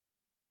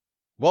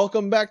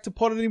Welcome back to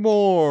Poddity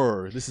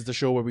More. This is the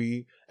show where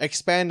we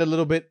expand a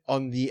little bit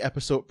on the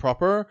episode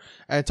proper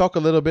and talk a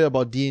little bit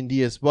about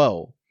D&D as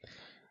well.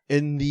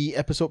 In the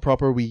episode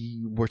proper,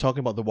 we were talking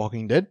about The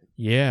Walking Dead.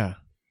 Yeah.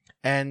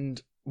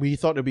 And we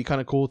thought it'd be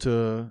kind of cool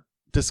to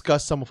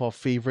discuss some of our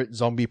favorite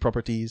zombie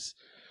properties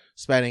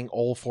spanning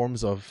all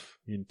forms of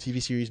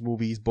TV series,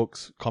 movies,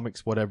 books,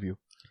 comics, whatever.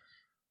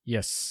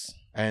 Yes.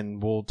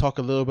 And we'll talk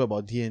a little bit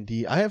about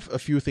D&D. I have a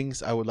few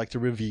things I would like to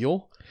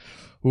reveal.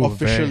 Ooh,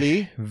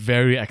 officially.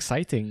 Very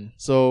exciting.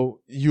 So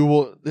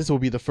this will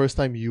be the first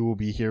time you will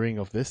be hearing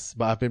of this,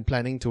 but I've been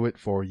planning to it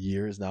for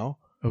years now.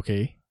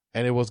 Okay.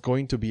 And it was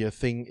going to be a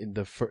thing in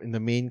the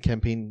main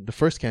campaign, the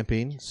first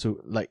campaign.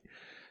 So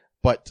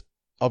but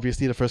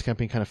obviously the first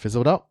campaign kind of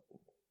fizzled out.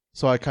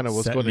 So I kind of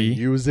was going to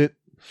use it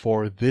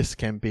for this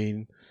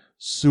campaign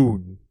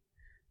soon.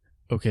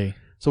 Okay.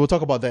 So we'll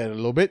talk about that in a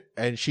little bit.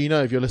 And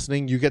Sheena, if you're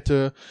listening, you get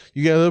a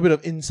little bit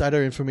of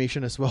insider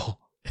information as well.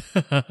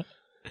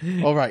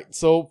 All right.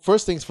 So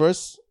first things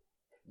first,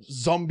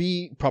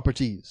 zombie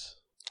properties.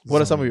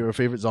 What are some of your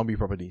favorite zombie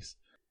properties?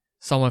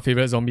 Some of my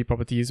favorite zombie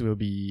properties will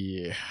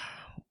be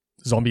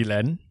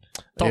Zombieland.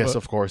 Yes,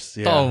 of course.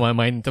 Yeah. Top of my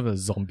mind in terms of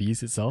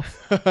zombies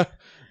itself.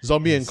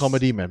 Zombie and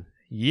comedy, man.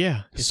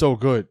 Yeah. It's so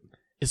good.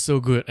 It's so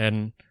good.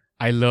 And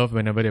I love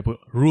whenever they put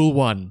Rule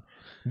 1,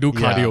 do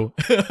cardio.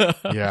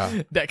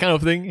 Yeah. That kind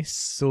of thing is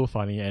so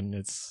funny and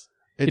it's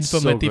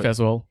informative so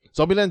as well.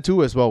 Zombieland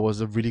 2 as well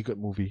was a really good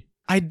movie.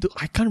 I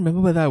can't remember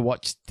whether I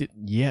watched it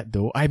yet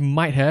though. I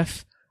might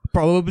have.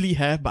 Probably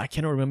have, but I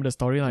cannot remember the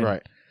storyline.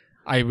 Right.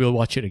 I will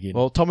watch it again.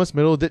 Well, Thomas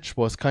Middleditch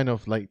was kind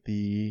of like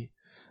the...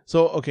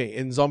 So, okay,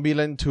 in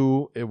Zombieland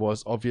 2, it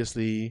was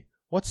obviously...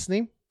 What's his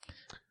name?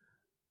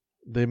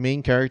 The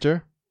main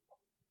character?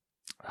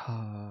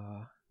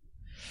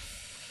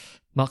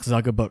 Mark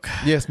Zuckerberg.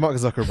 Yes, Mark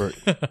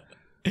Zuckerberg.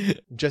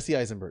 Jesse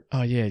Eisenberg.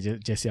 Oh, yeah,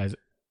 Jesse Eisenberg.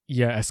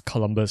 Yeah, as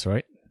Columbus,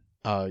 right?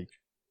 I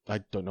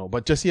don't know.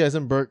 But Jesse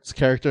Eisenberg's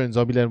character in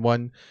Zombieland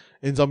 1,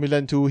 in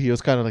Zombieland 2, he was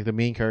kind of like the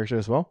main character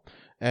as well.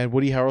 And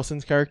Woody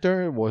Harrelson's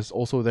character was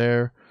also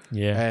there.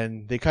 Yeah.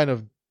 And they kind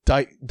of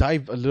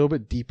dive a little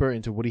bit deeper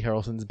into Woody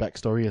Harrelson's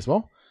backstory as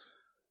well.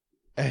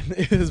 And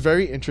it is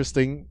very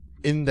interesting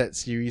in that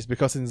series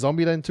because in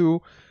Zombieland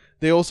 2,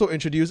 they also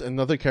introduced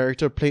another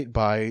character played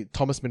by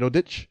Thomas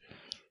Middleditch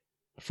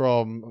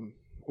from,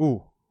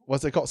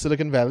 what's it called?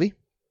 Silicon Valley.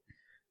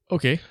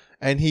 Okay.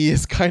 And he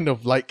is kind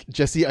of like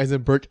Jesse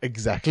Eisenberg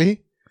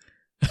exactly.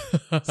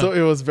 So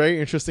it was very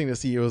interesting to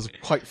see. It was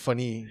quite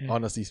funny,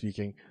 honestly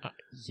speaking.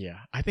 Yeah,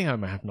 I think I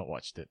might have not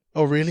watched it.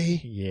 Oh,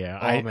 really?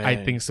 Yeah, man. I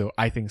think so.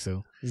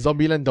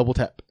 Zombieland Double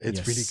Tap. It's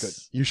really good.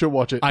 You should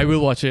watch it. I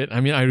will watch it.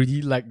 I mean, I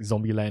really like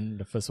Zombieland,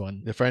 the first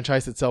one. The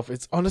franchise itself,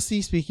 it's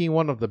honestly speaking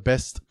one of the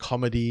best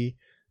comedy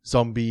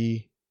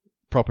zombie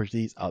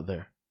properties out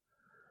there.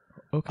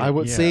 Okay, I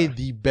would say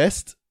the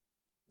best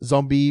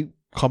zombie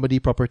comedy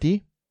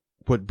property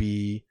would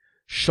be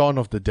Shaun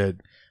of the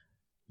Dead.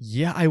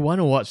 Yeah, I want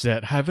to watch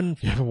that. You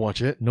haven't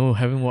watched it? No,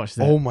 haven't watched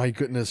that. Oh my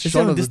goodness. Is it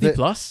on Disney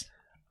Plus?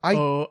 I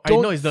know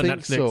it's on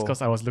Netflix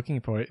because I was looking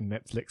for it in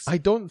Netflix. I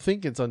don't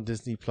think it's on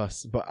Disney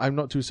Plus, but I'm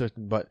not too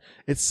certain. But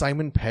it's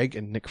Simon Pegg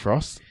and Nick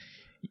Frost.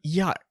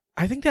 Yeah,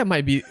 I think that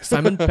might be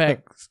Simon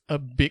Pegg's a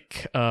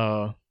big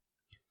role.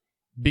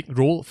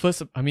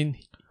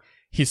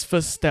 His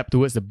first step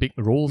towards the big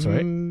roles,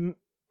 right?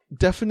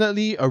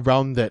 Definitely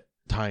around that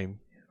time.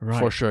 Right.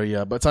 For sure,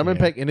 yeah. But Simon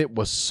Pegg in it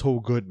was so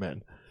good,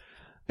 man.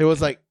 It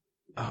was like,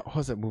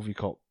 what's that movie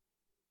called?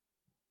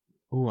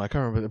 Oh, I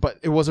can't remember. But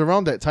it was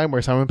around that time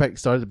where Simon Pegg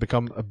started to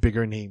become a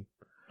bigger name.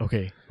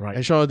 Okay, right.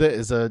 And Shaun of the Dead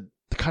is a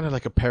kind of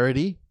like a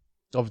parody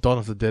of Dawn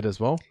of the Dead as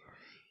well.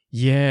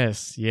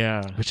 Yes,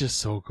 yeah. Which is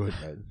so good,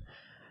 man.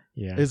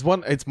 Yeah.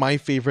 It's my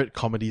favorite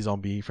comedy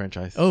zombie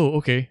franchise. Oh,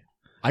 okay.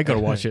 I gotta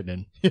watch it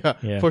then.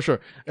 Yeah, for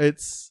sure.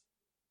 It's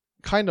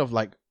kind of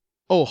like,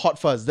 Hot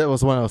Fuzz. That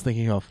was the one I was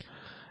thinking of.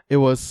 It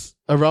was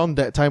around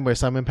that time where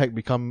Simon Pegg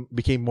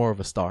became more of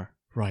a star.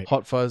 Right.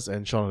 Hot Fuzz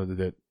and Shaun of the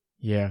Dead.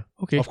 Yeah.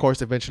 Okay. Of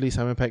course, eventually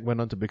Simon Pegg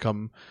went on to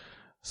become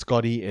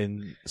Scotty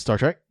in Star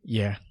Trek.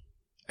 Yeah.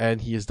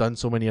 And he has done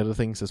so many other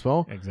things as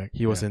well. Exactly.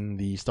 He was in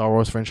the Star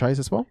Wars franchise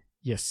as well.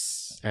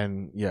 Yes.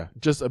 And yeah,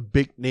 just a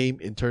big name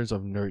in terms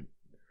of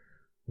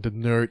the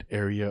nerd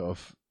area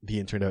of the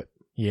internet.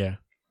 Yeah.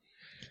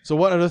 So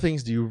what other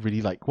things do you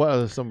really like? What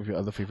are some of your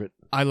other favorite?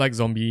 I like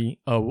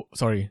World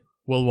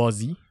War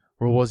Z.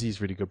 World War Z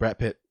is really good. Brad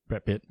Pitt.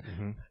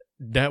 Mm-hmm.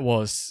 That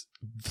was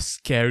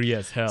scary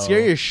as hell.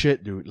 Scary as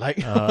shit, dude.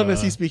 Like,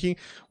 honestly speaking,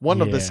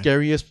 one of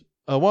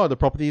the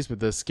properties with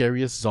the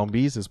scariest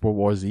zombies is World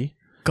War Z.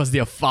 Because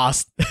they're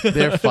fast.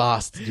 They're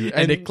fast, dude.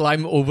 And they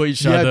climb over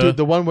each other. Yeah, dude,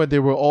 the one where they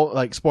were all,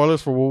 like,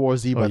 spoilers for World War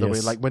Z, by the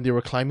way, like when they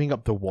were climbing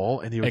up the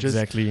wall and they were just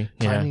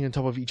climbing on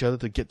top of each other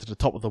to get to the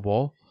top of the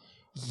wall.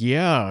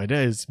 Yeah, that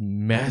is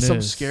madness. That's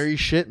some scary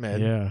shit,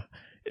 man. Yeah.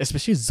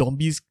 Especially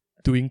zombies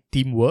doing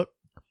teamwork.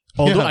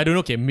 Although, I don't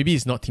know, okay, maybe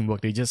it's not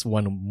teamwork. They just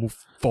want to move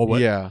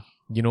forward. Yeah.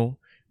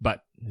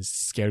 But it's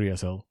scary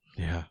as hell.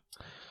 Yeah.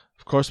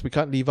 Of course, we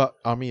can't leave out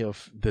Army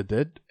of the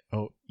Dead.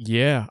 Oh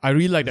yeah, I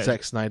really like that.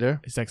 Zack Snyder.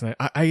 Zack Snyder.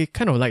 I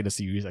kind of like the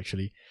series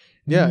actually.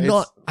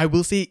 Yeah, I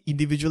will say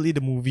individually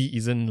the movie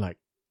isn't like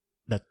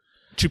the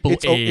triple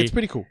it's, A. it's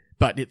pretty cool.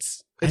 But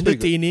it's It's pretty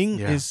good. entertaining.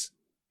 Yeah. Is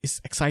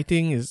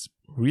exciting. Is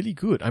really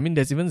good. I mean,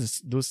 there's even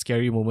those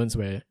scary moments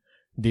where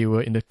they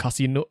were in the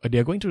casino. They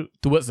are going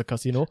towards the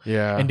casino,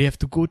 Yeah. and they have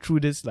to go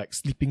through this like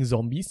sleeping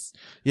zombies.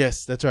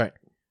 Yes, that's right.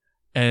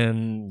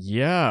 And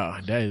yeah,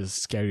 that is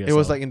scary. It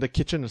was like in the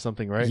kitchen or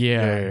something, right?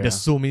 Yeah, there's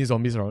so many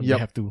zombies around. Yep. They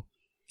have to,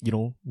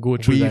 go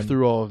through Weave them.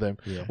 through all of them.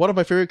 Yeah. One of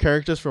my favorite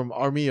characters from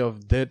Army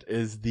of Dead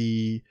is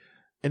the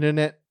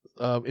internet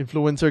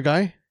influencer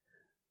guy.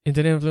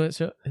 Internet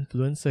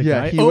influencer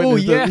Yeah, guy. he went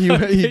into-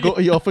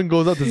 yeah. he often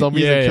goes out to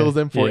zombies and Yeah, kills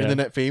them for yeah.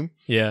 internet fame.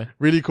 Yeah,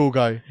 Really cool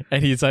guy.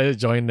 and he decided to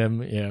join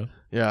them. Yeah,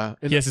 Yeah.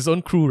 he has his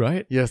own crew,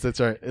 right? Yes,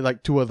 that's right.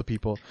 Like 2 other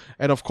people.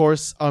 And of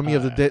course, Army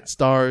of the Dead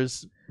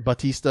stars,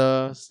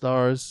 Batista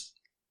stars.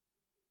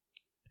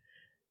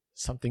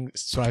 Something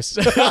stress.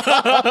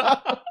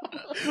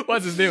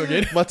 What's his name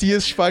again?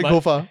 Matthias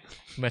Schweighöfer.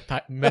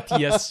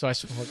 Matthias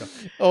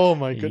Schweighöfer. Oh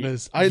my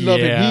goodness. I love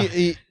Yeah.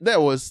 him.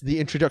 That was the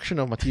introduction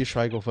of Matthias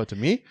Schweighöfer to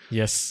me.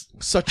 Yes,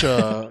 Such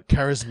a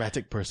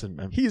charismatic person,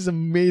 man. he's an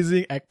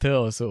amazing actor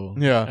also.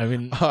 Yeah. I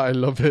mean, I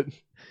love it.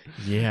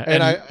 yeah,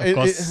 And of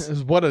course,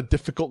 what a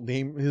difficult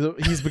name.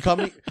 He's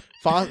becoming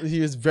fast.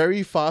 He is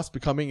very fast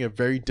becoming a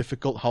very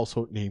difficult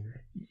household name.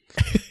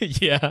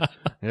 yeah.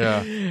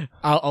 Yeah.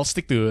 I'll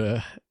stick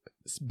to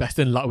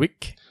Sebastian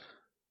Ludwig.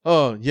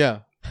 Oh, yeah.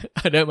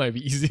 That might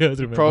be easier to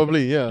remember.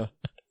 Probably, yeah.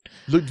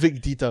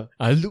 Ludwig Dieter.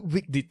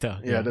 Ludwig Dieter.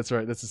 Yeah, that's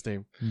right. That's his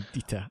name.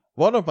 Dieter.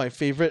 One of my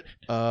favorite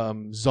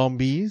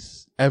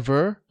zombies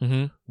ever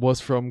Mm-hmm.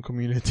 was from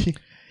Community.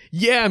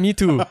 Yeah, me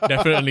too.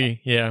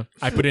 Definitely. Yeah,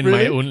 I put in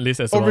Really? my own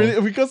list as Oh, well.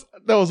 really? Because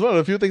that was one of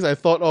the few things I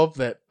thought of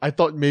that I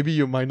thought maybe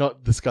you might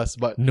not discuss,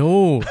 but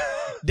No,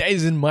 that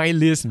is in my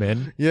list,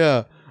 man.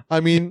 yeah. I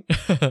mean,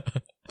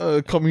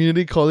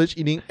 community college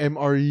eating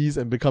MREs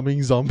and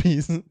becoming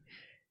zombies.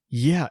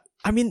 Yeah,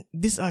 I mean,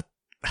 these are.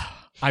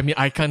 I mean,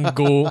 I can't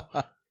go.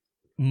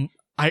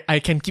 I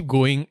can keep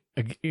going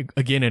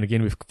again and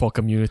again for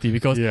Community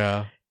because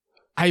Yeah.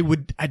 I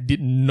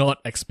did not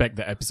expect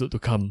the episode to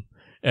come,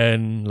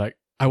 and like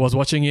I was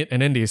watching it,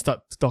 and then they start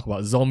to talk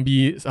about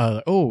zombies.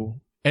 And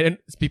then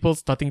people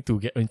starting to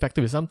get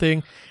infected with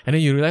something, and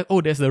then you realize, oh,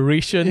 there's the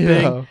ration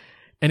thing,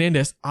 and then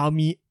there's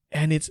army,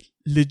 and it's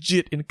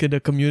legit in the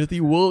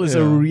Community world. It's a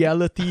Yeah.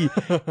 reality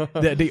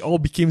that they all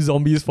became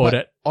zombies for But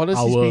that.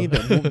 honestly hour.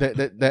 speaking,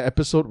 that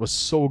episode was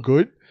so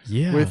good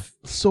Yeah, with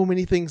so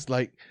many things.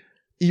 Like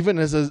even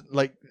as a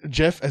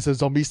Jeff as a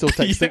zombie still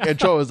texting, Yeah. and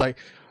Troy was like,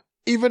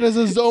 "Even as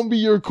a zombie,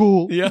 you're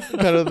cool," yeah.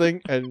 kind of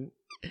thing. And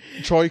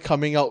Troy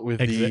coming out with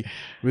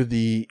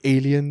the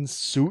Aliens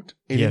suit,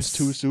 Aliens Yes.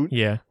 2 suit,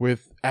 Yeah.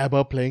 with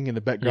ABBA playing in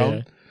the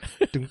background.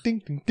 Ding,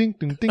 ding, ding, ding,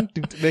 ding, ding,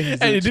 ding. Then he's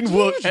And it didn't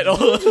work at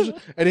all. And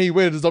then he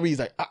went to the zombie. He's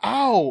like,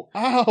 "Ow,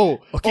 ow!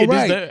 Okay, All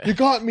right, this- you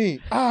got me!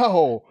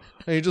 Ow!"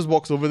 And he just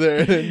walks over there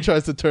and then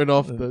tries to turn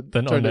off Turn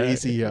on the the-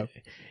 AC. Yeah,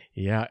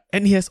 Yeah,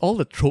 and he has all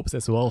the tropes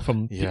as well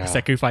from Yeah.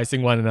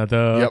 sacrificing one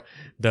another. Yep.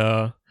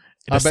 The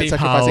I bet safe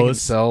sacrificing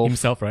house,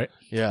 himself. right?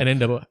 yeah. And then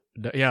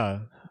the yeah,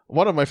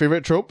 One of my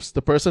favorite tropes: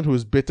 the person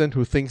who's bitten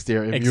who thinks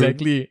they're immune.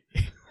 exactly.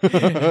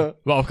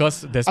 Well, of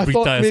course, there's I Brita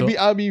thought as well. maybe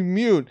I'm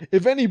immune.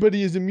 If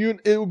anybody is immune,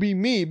 it will be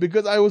me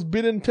because I was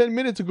bitten 10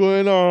 minutes ago.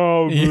 And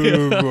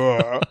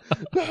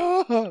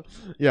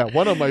yeah,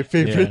 one of my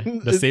favorite. Yeah,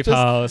 the It's safe just-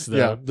 house.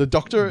 The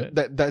doctor,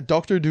 that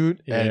doctor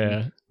dude, Yeah.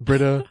 and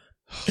Britta,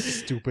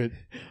 stupid,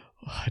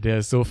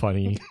 They're so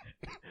funny.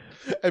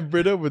 and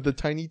Britta with the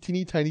teeny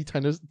tiny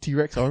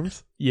T-Rex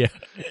arms Yeah.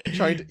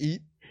 trying to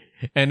eat.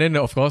 And then,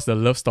 of course, the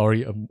love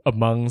story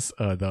amongst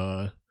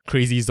the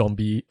crazy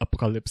zombie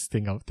apocalypse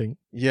thing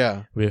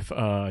Yeah. with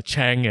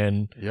Chang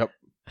and Yep.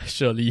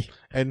 Shirley,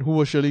 And who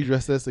was Shirley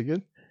dressed as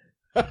again?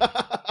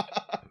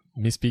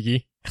 Miss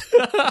Piggy.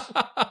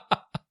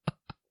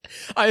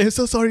 I am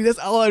so sorry. That's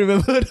all I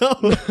remember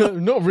now.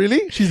 No,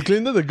 really? She's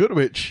Glinda the Good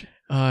Witch.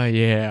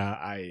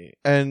 Yeah.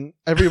 And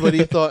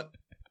everybody thought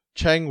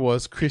Chang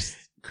was Christina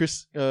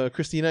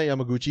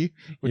Yamaguchi,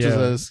 which is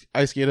Yeah. an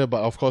ice skater,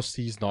 but of course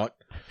he's not.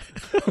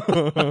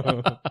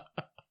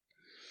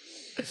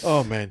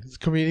 Oh man,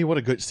 Community, what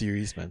a good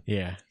series, man.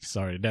 Yeah,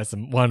 sorry. That's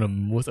one of the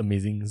most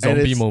amazing And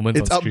zombie moments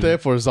It's on up screen. there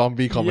for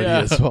zombie comedy Yeah.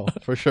 as well,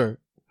 for sure.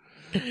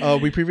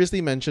 We previously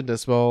mentioned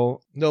as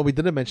well. No, we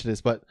didn't mention this,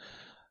 but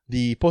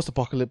the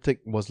post-apocalyptic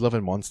was Love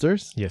and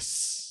Monsters.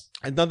 Yes.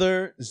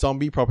 Another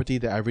zombie property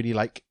that I really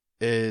like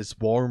is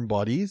Warm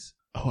Bodies.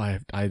 Oh,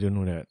 I don't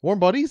know that. Warm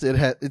Bodies.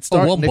 It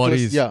starred Warm Nicholas.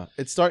 Bodies. Yeah,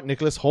 it starred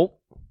Nicholas Hoult.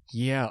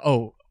 Yeah.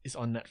 Oh, it's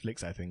on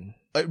Netflix, I think.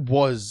 It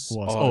was.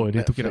 Was. On Oh,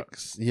 they took it out.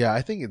 Netflix. Yeah,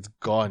 I think it's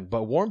gone.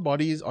 But Warm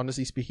Bodies,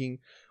 honestly speaking,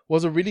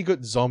 was a really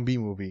good zombie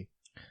movie.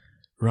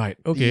 Right.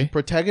 The Okay.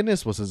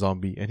 protagonist was a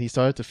zombie, and he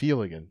started to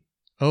feel again.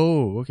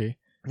 Oh, okay.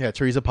 Yeah,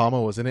 Teresa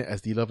Palmer was in it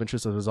as the love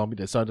interest of the zombie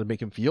that started to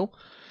make him feel,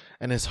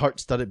 and his heart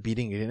started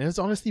beating again. And it's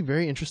honestly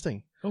very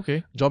interesting.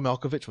 Okay. John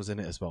Malkovich was in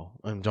it as well.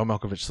 And John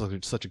Malkovich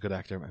is such a good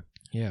actor, man.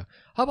 Yeah.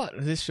 How about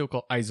this show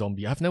called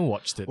iZombie? I've never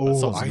watched it. But Oh,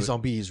 sounds good.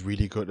 iZombie is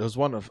really good. It was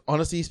one of,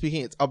 honestly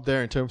speaking, it's up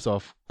there in terms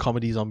of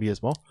comedy zombie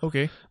as well.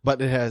 Okay.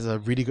 But it has a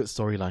really good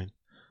storyline.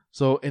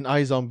 So in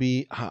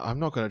iZombie, I'm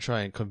not gonna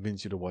try and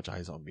convince you to watch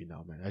iZombie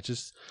now, man.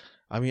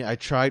 I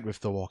tried with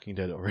The Walking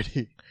Dead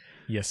already.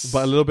 Yes.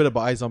 But a little bit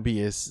about iZombie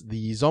is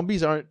the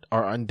zombies are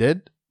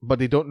undead, but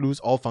they don't lose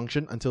all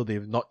function until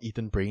they've not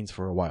eaten brains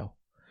for a while.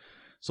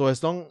 So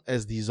as long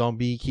as the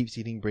zombie keeps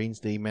eating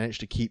brains, they manage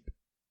to keep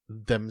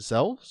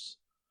themselves.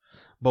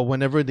 But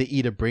whenever they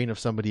eat a brain of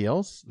somebody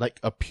else, like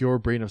a pure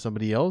brain of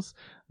somebody else,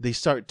 they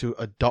start to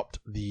adopt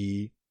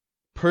the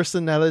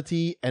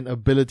personality and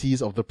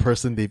abilities of the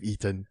person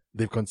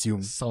they've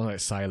consumed. Sound like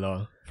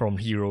Sylar from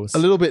Heroes. A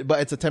little bit,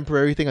 but it's a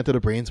temporary thing until the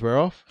brains wear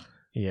off.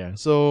 Yeah.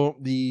 So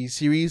the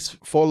series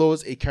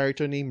follows a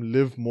character named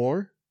Liv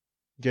Moore.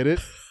 Get it?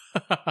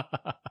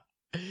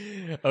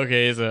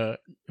 Okay, it's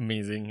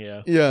amazing,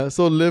 yeah. Yeah,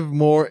 so Liv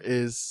Moore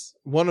is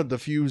one of the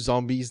few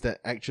zombies that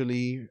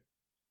actually...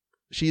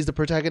 She's the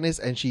protagonist,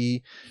 and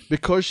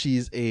because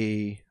she's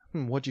a...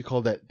 what do you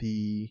call that?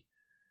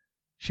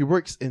 She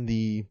works in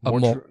the... A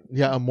morgue.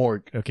 Yeah, a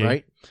morgue, Okay.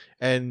 right?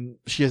 And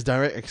she has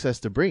direct access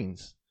to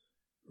brains.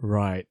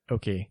 Right,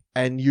 okay.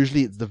 And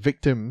usually it's the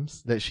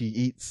victims that she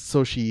eats,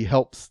 so she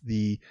helps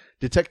the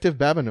Detective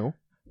Babineau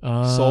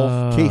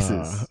solve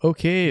cases.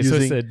 Okay, so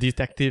it's using- a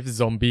detective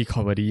zombie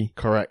comedy.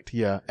 Correct,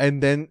 yeah.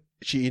 And then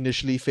she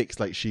initially fakes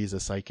like she's a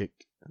psychic.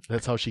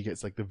 That's how she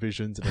gets like the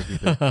visions and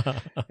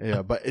everything.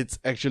 Yeah, but it's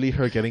actually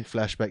her getting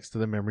flashbacks to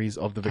the memories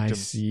of the I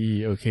victims.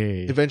 see,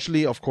 okay.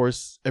 Eventually, of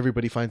course,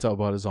 everybody finds out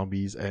about the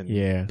zombies, and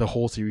Yeah. the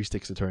whole series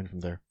takes a turn from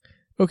there.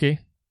 Okay.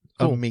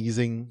 Cool.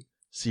 Amazing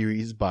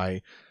series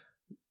by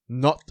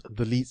not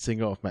the lead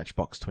singer of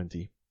Matchbox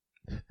 20.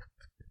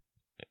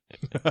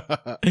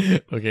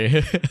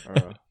 Okay.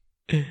 Uh,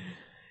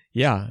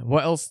 Yeah,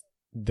 what else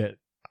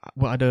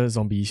what other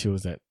zombie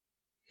shows that...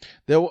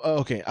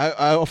 okay,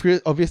 I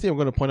obviously I'm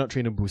going to point out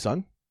Train to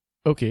Busan.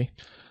 Okay.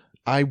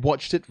 I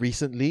watched it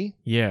recently,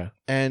 Yeah.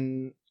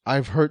 and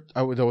I've heard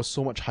there was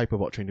so much hype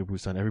about Train to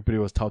Busan. Everybody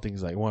was touting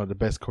it's like one of the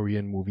best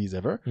Korean movies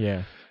ever.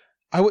 Yeah.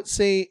 I would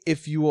say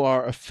if you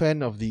are a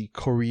fan of the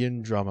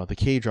Korean drama, the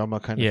K-drama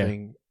kind Yeah. of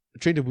thing,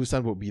 Train to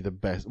Busan would be the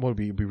best. Would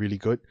be really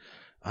good.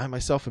 I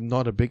myself am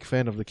not a big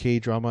fan of the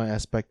K-drama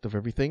aspect of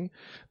everything.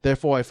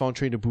 Therefore, I found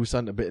Train to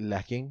Busan a bit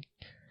lacking.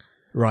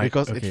 Right.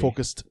 Because okay. it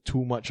focused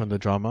too much on the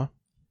drama.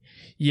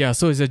 Yeah,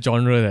 so it's a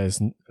genre that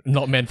is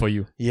not meant for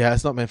you. Yeah,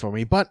 it's not meant for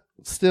me. But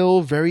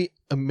still very,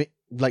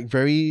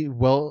 very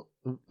well,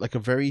 like a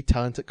very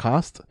talented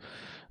cast.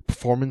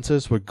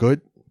 Performances were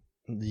good.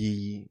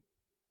 The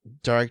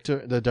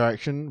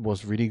direction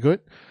was really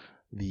good.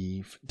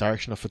 The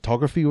direction of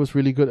photography was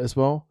really good as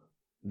well.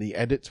 The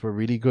edits were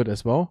really good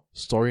as well.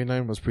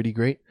 Storyline was pretty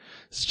great.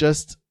 It's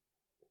just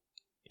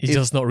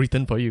not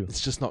written for you.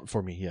 It's just not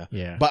for me, yeah.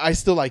 Yeah. But I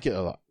still like it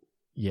a lot.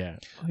 Yeah.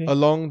 Okay.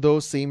 Along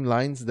those same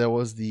lines, there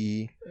was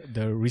the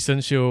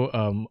recent show,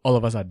 All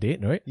of Us Are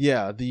Dead, right?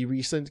 Yeah, the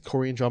recent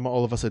Korean drama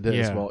All of Us Are Dead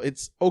as Yeah. well.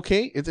 It's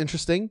okay, it's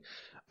interesting.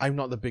 I'm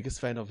not the biggest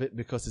fan of it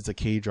because it's a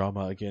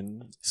K-drama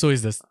again. So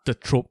is the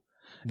trope.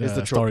 It's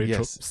the trope, story yes.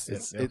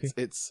 tropes.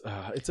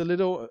 It's a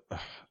little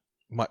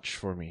much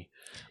for me.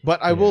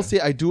 But I will say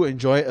I do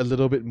enjoy it a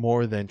little bit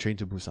more than Train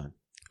to Busan.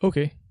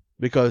 Okay.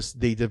 Because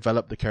they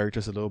develop the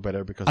characters a little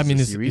better because I mean,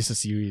 it's a series. it's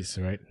a series,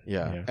 right?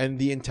 Yeah. And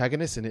the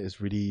antagonist in it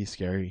is really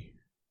scary.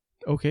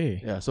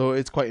 Okay. Yeah, so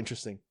it's quite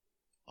interesting.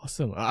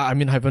 Awesome. I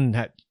mean, I haven't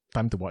had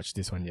time to watch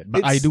this one yet,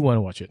 but I It's- do want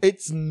to watch it.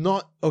 It's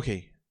not...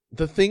 Okay,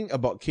 the thing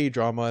about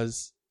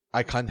K-dramas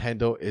I can't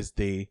handle is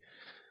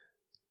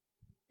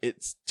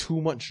it's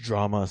too much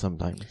drama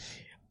sometimes.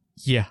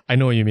 Yeah, I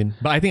know what you mean.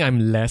 But I think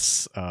I'm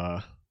less...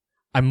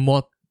 I'm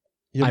more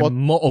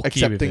okay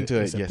accepting with to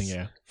it, accepting, yes.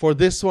 Yeah. For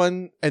this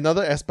one,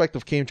 another aspect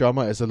of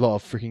K-drama is a lot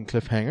of freaking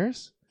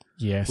cliffhangers,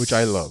 Yes. which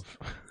I love.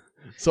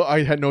 So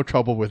I had no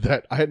trouble with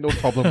that. I had no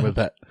problem with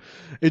that.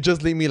 It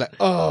just leave me like,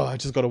 oh, I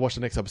just got to watch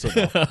the next episode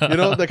now. You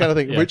know, that kind of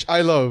thing, Yeah. which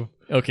I love.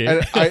 Okay.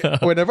 And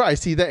whenever I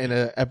see that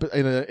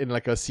in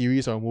like a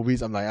series or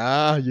movies, I'm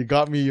like, you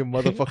got me, you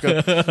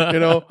motherfucker. You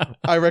know,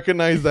 I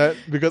recognize that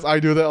because I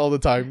do that all the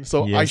time.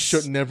 So I Yes.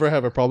 should never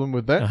have a problem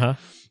with that. Uh-huh.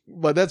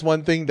 But that's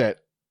one thing that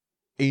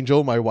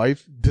Angel, my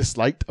wife,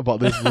 disliked about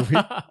this movie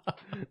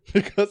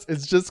because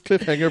it's just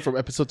cliffhanger from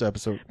episode to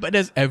episode. But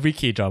that's every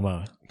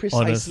K-drama.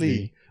 Precisely.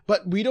 Honestly.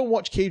 But we don't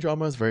watch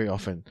K-dramas very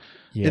often.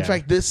 Yeah. In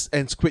fact, this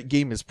and Squid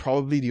Game is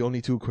probably the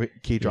only two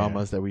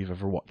K-dramas that we've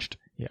ever watched.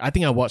 Yeah, I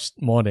think I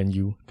watched more than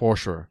you. For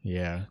sure.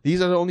 Yeah.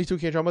 These are the only two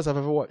K-dramas I've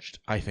ever watched,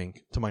 I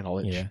think, to my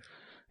knowledge. Yeah.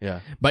 Yeah.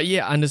 But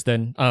yeah, I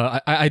understand.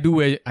 I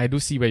do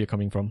see where you're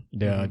coming from.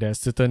 There are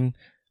certain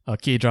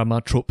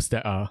K-drama tropes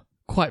that are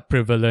quite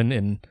prevalent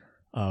in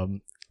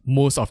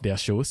most of their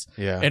shows.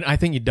 Yeah. And I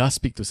think it does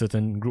speak to a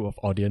certain group of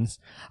audience.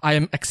 I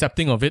am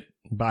accepting of it,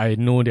 but I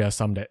know there are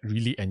some that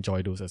really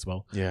enjoy those as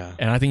well. Yeah.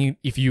 And I think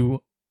if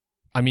you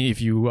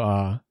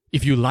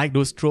like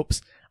those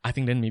tropes, I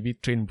think then maybe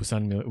Train to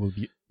Busan will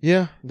be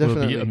Yeah, will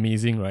definitely. be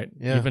amazing, right?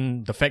 Yeah.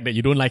 Even the fact that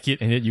you don't like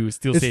it and yet you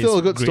still It's say still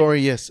a good great.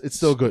 story, yes. It's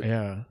still good.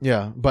 Yeah.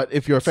 Yeah, but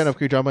if you're a fan of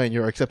K-drama and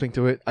you're accepting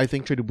to it, I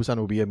think Train to Busan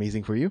will be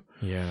amazing for you.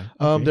 Yeah.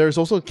 Okay. There's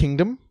also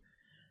Kingdom,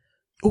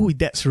 Oh,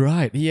 that's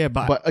right. Yeah,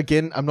 but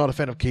again, I'm not a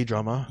fan of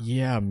K-drama.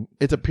 yeah.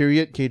 It's a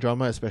period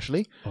K-drama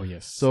especially. Oh,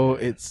 yes. So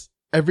yeah. it's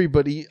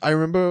everybody. I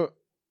remember.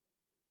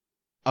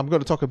 I'm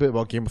going to talk a bit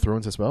about Game of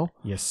Thrones as well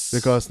Yes.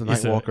 because the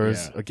It's Night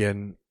Walkers yeah.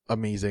 again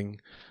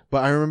amazing.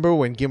 But I remember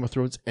when Game of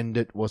Thrones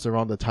ended was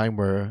around the time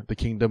where the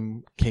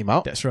Kingdom came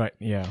out, That's right.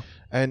 Yeah.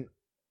 and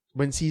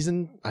when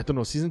season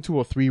 2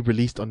 or 3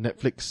 released on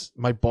Netflix,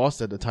 my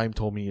boss at the time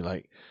told me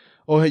like,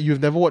 "Oh, hey,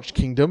 you've never watched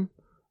Kingdom?"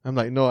 I'm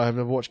like, "No, I've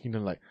never watched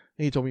Kingdom." Like,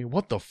 and he told me,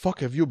 "What the fuck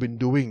have you been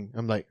doing?"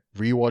 I'm like,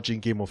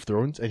 "Rewatching Game of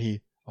Thrones," and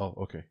he, "Oh,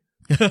 okay."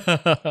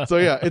 So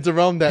yeah, it's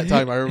around that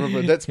time. I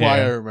remember. That's why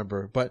Yeah. I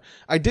remember. But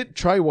I did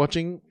try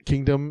watching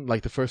Kingdom,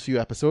 like the first few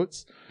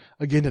episodes.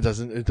 Again, it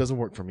doesn't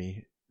work for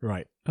me.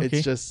 Right. Okay.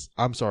 It's just,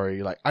 I'm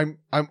sorry. Like I'm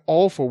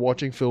all for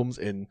watching films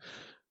and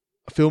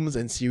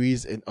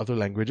series in other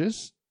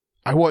languages.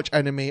 I watch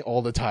anime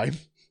all the time,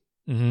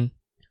 Mm-hmm.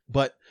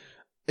 but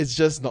it's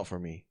just not for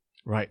me.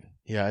 Right.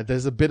 Yeah,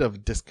 there's a bit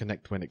of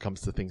disconnect when it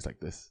comes to things like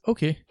this.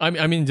 Okay. I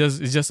mean, it's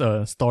just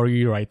a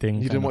story writing.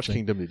 You kind didn't of watch thing.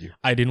 Kingdom, did you?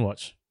 I didn't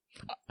watch.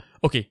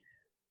 Okay.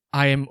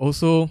 I am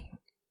also,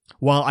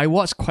 while I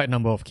watched quite a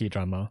number of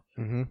K-drama,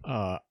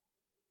 Mm-hmm.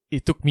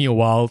 it took me a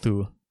while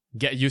to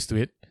get used to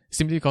it,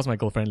 simply because my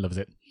girlfriend loves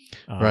it.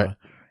 Right.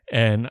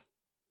 And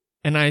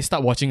I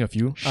start watching a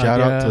few. Shout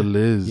out to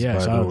Liz, Yeah, by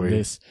shout the out to way.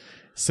 Liz.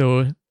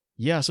 So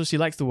yeah, so she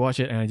likes to watch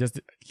it, and I just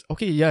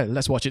okay, yeah,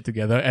 let's watch it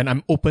together. And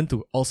I'm open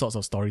to all sorts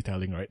of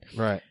storytelling, right?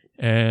 Right.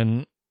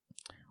 And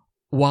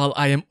while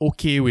I am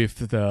okay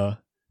with the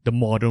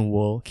modern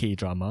world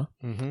K-drama,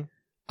 Mm-hmm.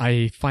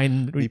 I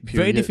find The it very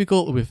period.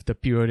 difficult with the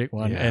periodic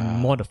one and Yeah.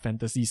 more the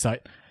fantasy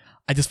side.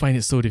 I just find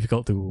it so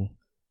difficult to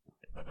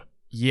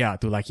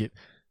like it.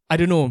 I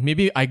don't know,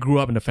 maybe I grew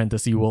up in the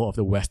fantasy world of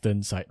the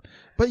Western side.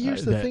 But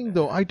here's the that- thing,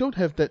 though. I don't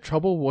have that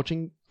trouble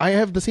watching. I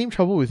have the same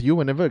trouble with you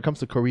whenever it comes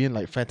to Korean,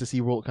 like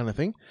fantasy world kind of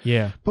thing.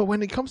 Yeah. But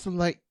when it comes to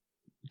like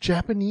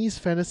Japanese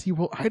fantasy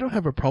world, I don't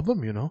have a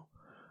problem.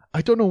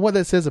 I don't know what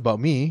that says about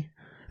me.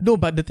 No,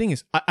 but the thing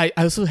is, I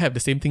also have the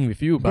same thing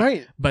with you. But,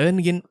 Right? but then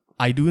again,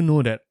 I do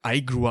know that I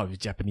grew up with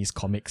Japanese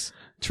comics.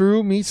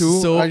 True. Me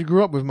too. So- I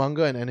grew up with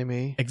manga and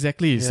anime.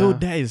 Exactly. So Yeah.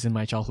 that is in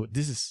my childhood.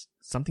 This is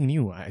something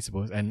new, I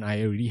suppose. And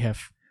I already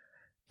have,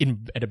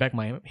 at the back of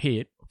my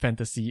head,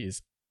 fantasy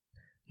is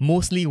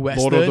mostly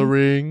Western. Lord of the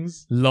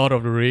Rings. Lord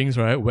of the Rings,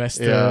 right?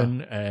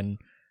 Western and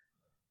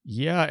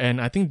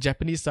I think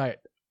Japanese side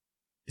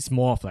is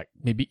more of like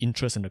maybe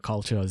interest in the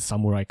culture,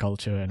 samurai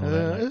culture and all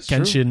that, like It's true.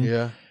 Kenshin.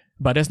 Yeah.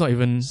 But that's not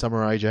even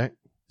Samurai Jack.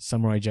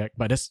 Samurai Jack.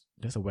 But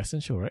that's a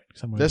Western show, right?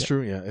 Samurai That's Jack.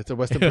 true. Yeah. It's a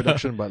Western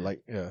production, but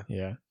like, yeah.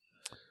 Yeah.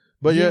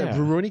 But yeah, Yeah.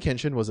 Rurouni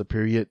Kenshin was a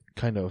period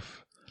kind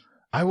of.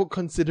 I would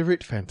consider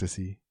it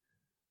fantasy.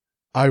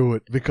 I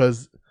would,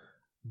 because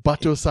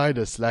Batosai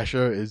the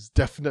slasher is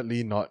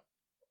definitely not.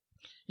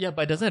 Yeah,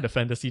 but it doesn't have the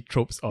fantasy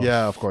tropes of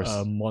Yeah, of course.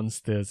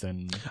 monsters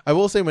and I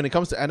will say when it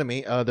comes to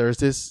anime, there's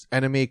this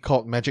anime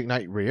called Magic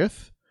Knight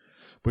Wraith,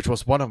 which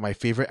was one of my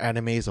favorite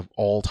animes of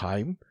all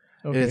time.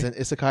 okay. It is an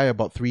isekai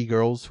about 3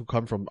 girls who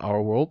come from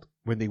our world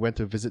when they went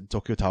to visit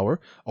Tokyo Tower.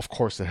 Of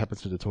course, it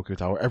happens to the Tokyo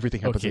Tower.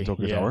 Everything happens in Okay,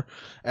 Tokyo yeah. Tower.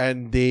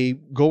 And they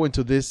go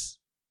into this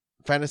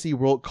fantasy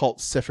world called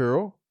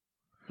Sephiroth,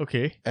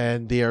 Okay.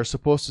 and they are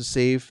supposed to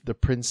save the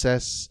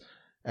princess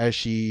as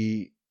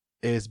she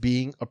is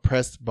being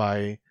oppressed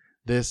by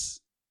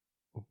this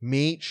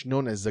mage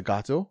known as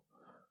Zagato.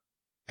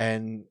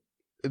 And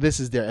this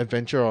is their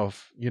adventure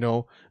of,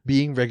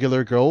 being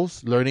regular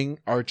girls, learning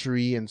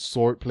archery and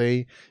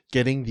swordplay,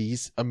 getting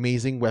these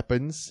amazing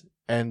weapons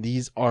and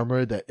these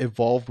armor that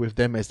evolve with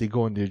them as they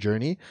go on their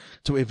journey,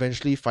 to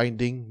eventually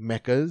finding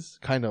mechas,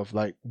 kind of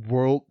like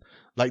world,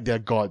 like they're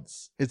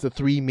gods. It's the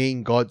 3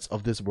 main gods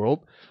of this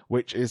world,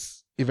 which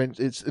is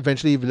it's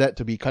eventually led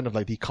to be kind of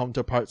like the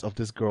counterparts of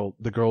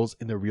the girls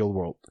in the real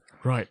world.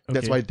 Right. Okay.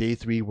 That's why they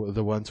 3 were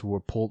the ones who were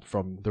pulled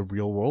from the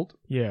real world.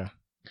 Yeah.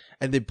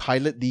 And they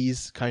pilot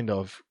these kind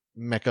of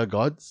mecha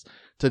gods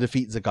to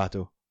defeat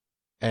Zagato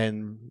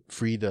and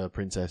free the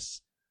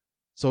princess.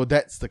 So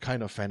that's the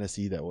kind of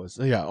fantasy that was.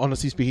 Yeah,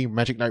 honestly speaking,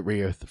 Magic Knight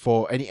Wraith,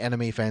 for any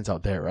anime fans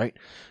out there, right?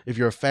 If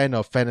you're a fan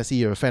of fantasy,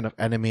 you're a fan of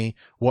anime,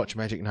 watch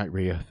Magic Knight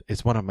Wraith.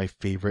 It's one of my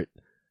favorite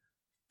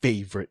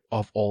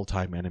of all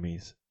time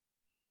animes.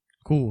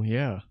 Cool.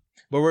 Yeah.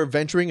 But we're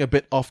venturing a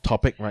bit off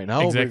topic right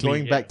now. Exactly, We're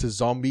going yeah. back to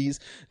zombies.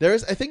 There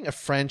is, I think, a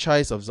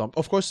franchise of zombies.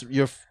 Of course,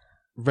 you're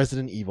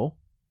Resident Evil.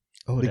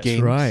 Oh, The that's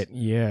games. right.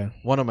 Yeah.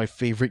 One of my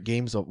favorite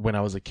games of when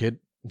I was a kid.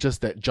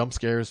 Just that jump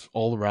scares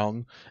all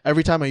around.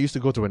 Every time I used to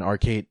go to an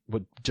arcade,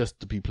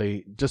 just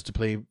to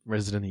play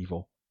Resident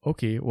Evil.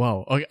 Okay.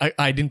 Wow.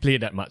 I didn't play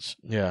it that much.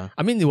 Yeah.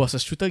 I mean, it was a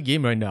shooter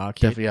game right in the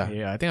arcade. Yeah.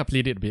 Yeah. I think I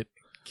played it a bit.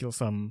 Kill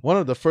some. One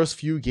of the first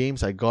few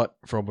games I got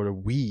from the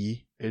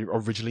Wii,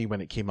 originally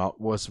when it came out,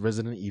 was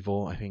Resident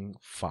Evil, I think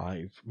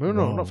 5. No,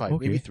 Wow, not 5,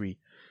 okay. maybe 3.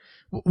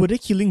 Were they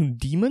killing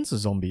demons or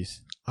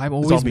zombies? I'm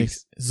always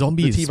Zombies.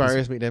 zombies. The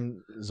T-virus made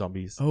them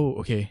zombies. Oh,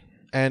 okay.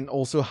 And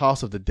also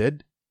House of the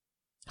Dead,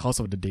 House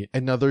of the Dead.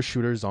 another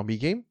shooter zombie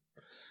game,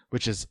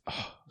 which is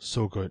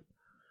so good.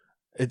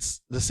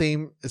 It's the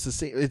same. It's the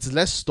same. It's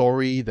less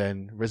story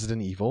than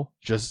Resident Evil,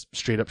 just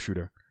straight up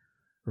shooter.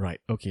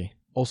 Right. Okay.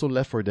 Also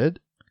Left 4 Dead.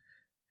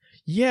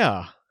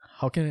 Yeah.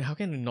 How can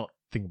I not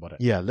think about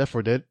it? Yeah, Left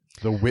 4 Dead.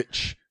 The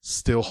witch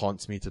still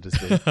haunts me to this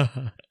day.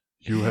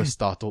 You have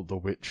startled the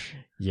witch.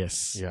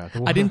 Yes. Yeah.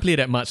 I didn't play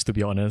that much, to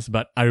be honest,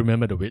 but I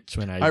remember the witch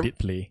when I did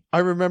play. I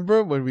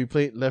remember when we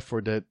played Left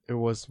 4 Dead, it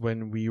was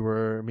when we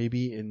were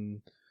maybe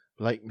in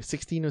like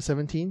 16 or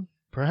 17,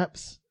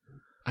 perhaps.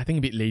 I think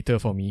a bit later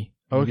for me.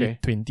 Maybe Okay.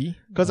 20.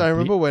 Because I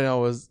remember when I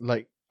was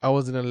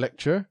in a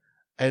lecture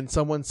and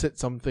someone said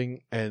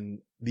something and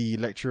the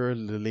lecturer,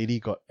 the lady,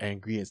 got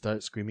angry and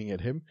started screaming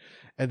at him.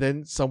 And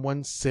then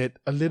someone said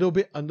a little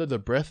bit under the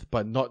breath,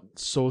 but not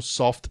so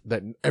soft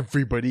that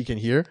everybody can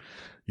hear,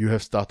 "You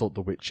have startled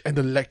the witch." And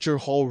the lecture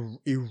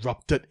hall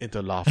erupted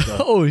into laughter.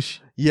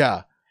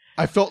 Yeah.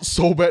 I felt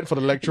so bad for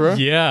the lecturer.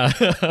 Yeah.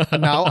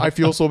 Now I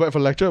feel so bad for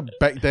the lecturer.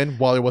 Back then,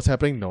 while it was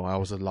happening, no, I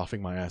was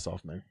laughing my ass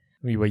off, man.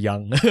 We were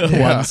young.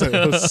 Yeah, once.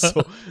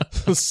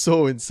 it was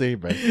so insane,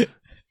 man.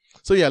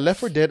 So yeah, Left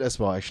 4 Dead as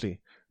well,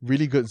 actually.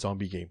 Really good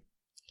zombie game.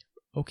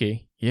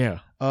 Okay. Yeah.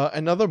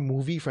 Another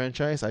movie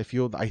franchise I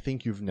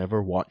think you've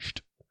never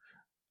watched.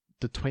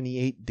 The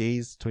 28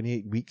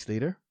 Weeks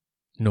Later.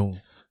 No.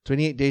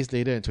 28 Days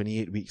Later and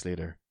 28 Weeks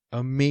Later.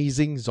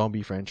 Amazing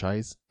zombie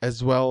franchise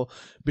as well,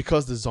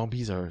 because the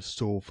zombies are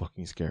so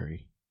fucking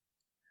scary.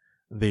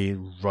 They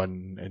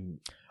run and...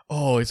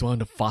 Oh, it's one of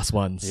the fast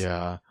ones.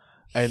 Yeah.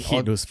 And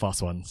hate those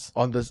fast ones.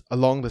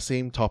 Along the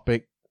same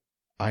topic,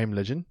 I Am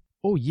Legend.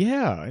 Oh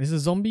yeah, it's a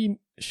zombie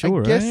show,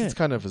 I guess right? it's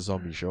kind of a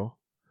zombie show.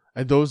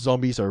 And those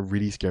zombies are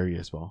really scary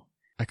as well.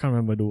 I can't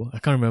remember though. I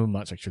can't remember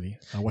much actually.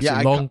 I watched it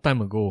I a long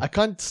time ago. I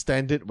can't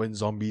stand it when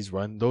zombies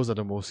run. Those are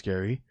the most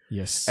scary.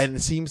 Yes. And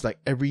it seems like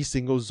every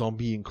single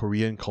zombie in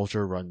Korean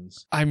culture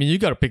runs. I mean, you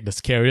gotta pick the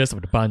scariest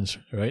of the bunch,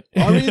 right?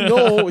 I mean,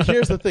 no,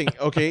 here's the thing,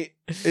 okay?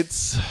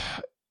 It's...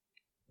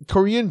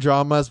 Korean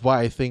dramas,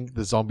 why I think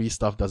the zombie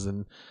stuff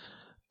doesn't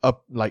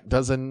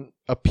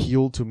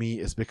appeal to me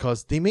is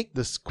because they make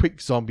this quick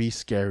zombie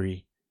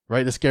scary,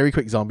 right? The scary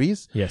quick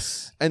zombies.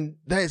 Yes. And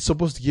that is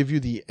supposed to give you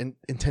the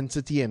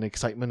intensity and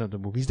excitement of the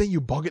movies. Then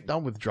you bog it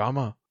down with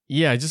drama.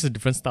 Yeah, just a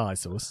different style, I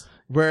suppose.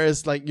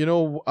 Whereas,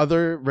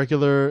 other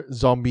regular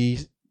zombie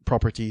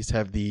properties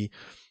have the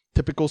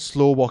typical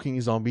slow walking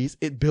zombies.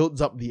 It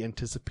builds up the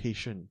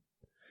anticipation.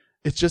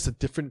 It's just a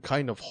different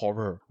kind of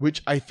horror,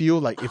 which I feel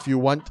like if you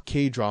want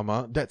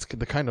K-drama, that's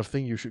the kind of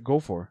thing you should go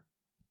for.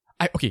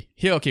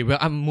 Well,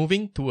 I'm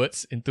moving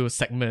towards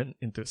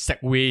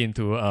segue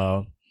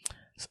into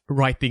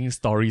writing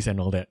stories and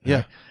all that. Yeah.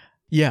 Right?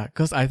 Yeah,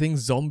 because I think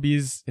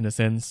zombies, in a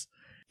sense,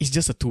 is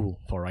just a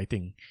tool for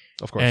writing.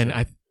 Of course. And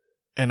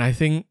I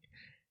think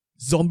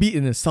zombie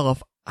in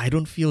itself, I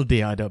don't feel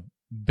they are the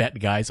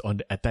bad guys or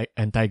the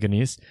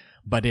antagonists,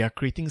 but they are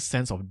creating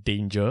sense of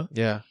danger.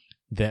 Yeah.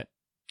 That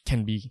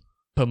can be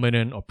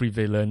permanent or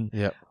prevalent.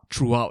 Yeah.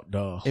 Throughout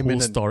the whole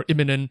story.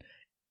 Imminent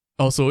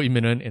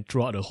and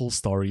throughout the whole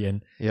story,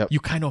 and you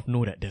kind of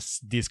know that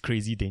there's this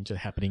crazy danger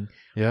happening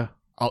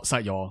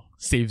outside your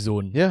safe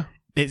zone. Yeah.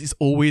 There's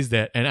always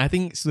that, and I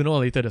think sooner or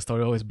later the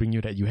story always bring you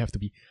that you have to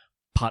be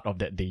part of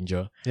that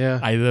danger. Yeah.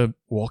 Either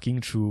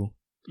walking through,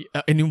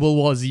 and in World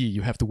War Z,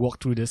 you have to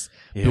walk through this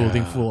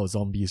building full of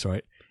zombies,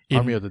 right?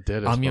 Army of the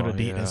Dead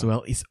as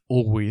well is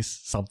always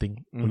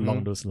something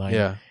along those lines.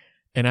 Yeah.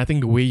 And I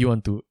think the way you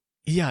want to,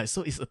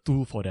 so it's a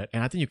tool for that,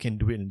 and I think you can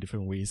do it in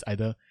different ways.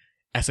 Either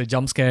as a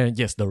jump scare,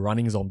 yes, the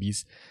running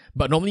zombies.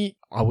 But normally,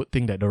 I would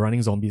think that the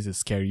running zombies is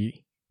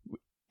scary,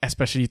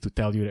 especially to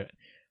tell you that,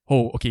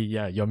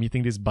 you're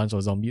meeting this bunch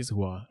of zombies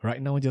who are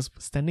right now just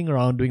standing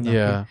around doing nothing.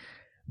 Yeah.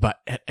 But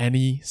at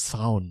any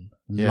sound,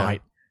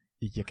 light,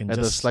 you can at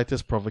the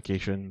slightest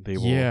provocation, they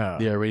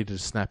are ready to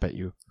snap at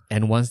you.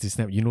 And once they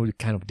snap, you know the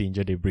kind of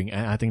danger they bring.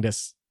 And I think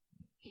that's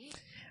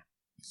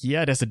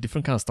a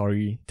different kind of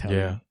storytelling.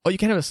 Yeah. Or you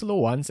can have the slow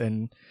ones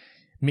and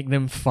make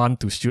them fun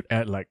to shoot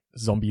at, like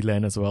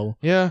Zombieland as well.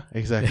 Yeah,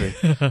 exactly.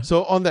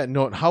 So on that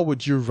note, how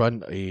would you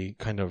run a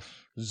kind of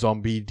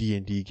zombie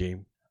D&D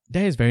game?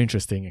 That is very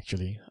interesting,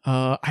 actually.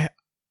 I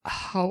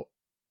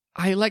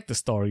like the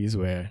stories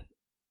where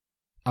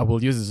I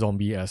will use a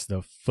zombie as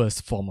the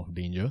first form of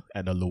danger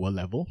at the lower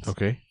levels.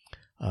 Okay.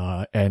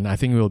 And I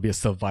think it will be a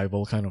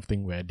survival kind of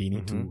thing where they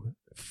need to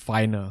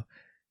find a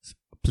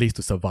place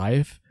to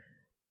survive,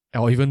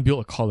 or even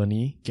build a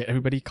colony, get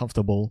everybody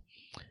comfortable.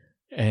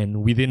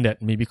 And within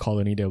that maybe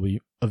colony, there will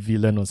be a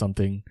villain or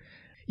something.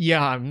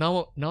 Yeah,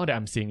 now that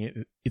I'm saying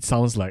it, it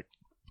sounds like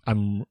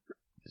I'm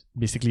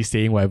basically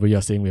saying whatever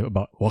you're saying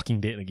about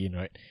Walking Dead again,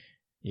 right?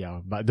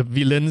 Yeah, but the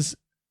villains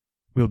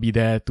will be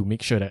there to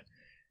make sure that,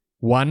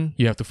 one,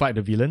 you have to fight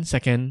the villain.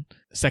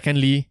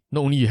 Secondly,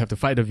 not only you have to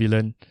fight the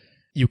villain,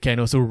 you can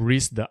also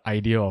risk the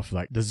idea of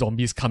like the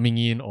zombies coming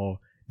in, or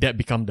that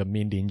become the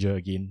main danger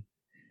again.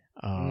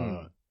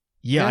 I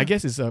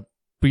guess it's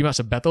pretty much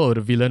a battle of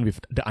the villain with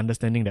the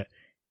understanding that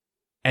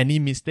any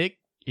mistake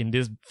in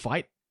this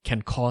fight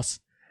can cause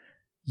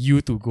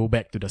you to go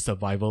back to the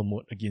survival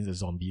mode against the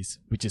zombies,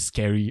 which is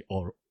scary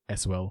or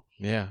as well.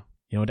 Yeah.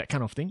 You know, that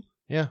kind of thing.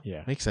 Yeah.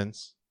 Yeah. Makes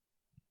sense.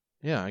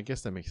 Yeah, I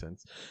guess that makes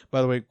sense.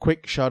 By the way,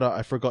 quick shout out,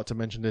 I forgot to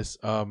mention this.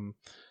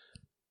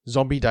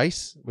 Zombie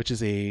Dice, which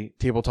is a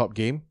tabletop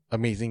game,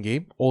 amazing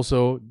game.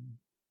 Also,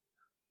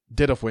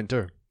 Dead of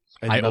Winter.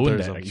 I own another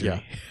that, zombie- actually. Yeah,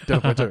 Dead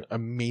of Winter,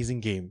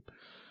 amazing game.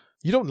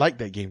 You don't like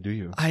that game, do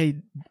you?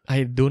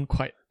 I don't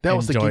quite That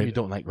was the enjoy game it. you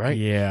don't like, right?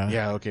 Yeah.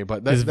 Yeah, okay,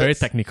 but It's very that's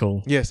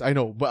technical. Yes, I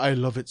know, but I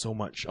love it so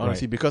much,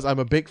 honestly, because I'm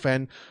a big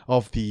fan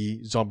of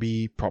the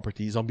zombie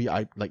property,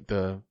 like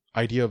the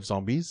idea of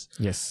zombies.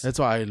 Yes. That's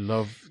why I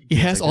love. It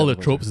has games like all the Dead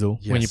of tropes Winter.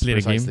 though when you Yes, play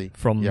the precisely. game.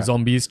 From Yeah.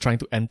 zombies trying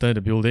to enter the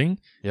building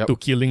Yep. to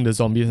killing the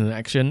zombies in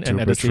action To and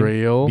at the same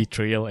betrayal.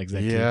 betrayal,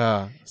 exactly.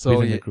 Yeah, so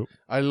Within yeah, the group.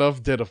 I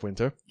love Dead of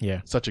Winter.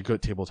 Yeah. Such a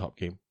good tabletop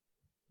game.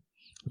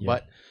 Yeah.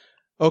 But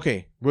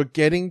okay, we're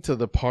getting to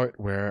the part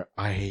where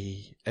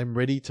I am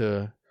ready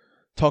to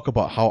talk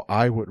about how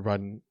I would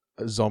run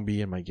a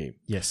zombie in my game.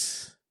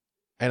 Yes.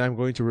 And I'm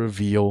going to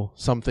reveal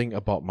something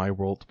about my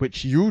world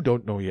which you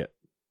don't know yet.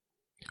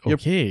 Yep.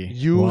 Okay.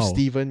 You, Wow.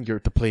 Steven, you're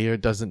the player,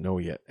 doesn't know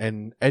yet.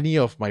 And any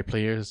of my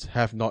players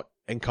have not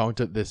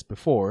encountered this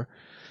before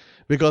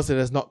because it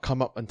has not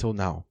come up until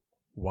now.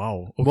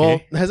 Wow. Okay.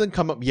 Well, it hasn't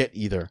come up yet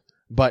either.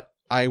 But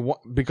I want,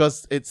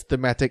 because it's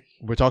thematic,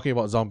 we're talking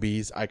about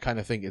zombies, I kind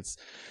of think it's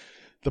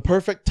the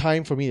perfect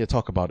time for me to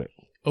talk about it.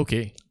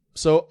 Okay.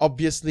 So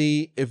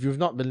obviously, if you've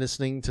not been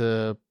listening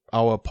to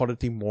our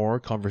Poddity More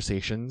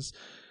conversations,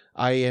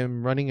 I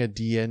am running a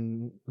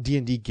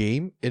D&D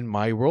game in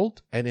my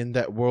world, and in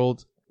that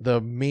world, the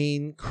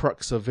main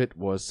crux of it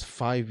was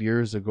 5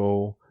 years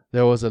ago.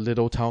 There was a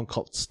little town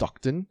called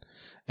Stockton,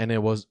 and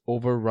it was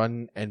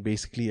overrun, and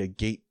basically a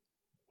gate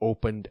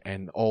opened,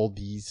 and all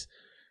these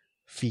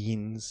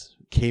fiends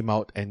came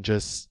out and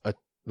just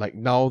like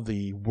now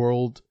the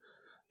world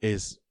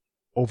is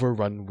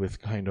overrun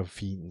with kind of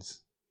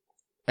fiends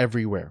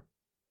everywhere.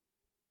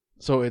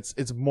 So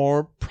it's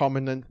more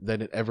prominent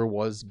than it ever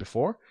was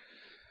before.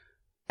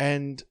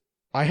 And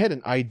I had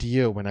an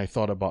idea when I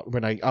thought about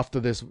after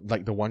this,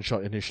 like the one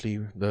shot initially,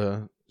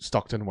 the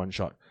Stockton one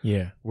shot,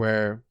 Yeah.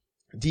 where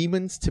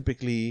demons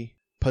typically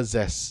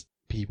possess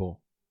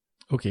people.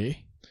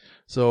 Okay.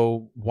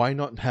 So why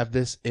not have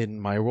this in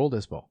my world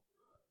as well?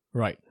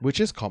 Right. Which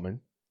is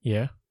common.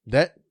 Yeah.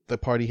 That the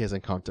party has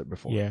encountered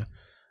before. Yeah.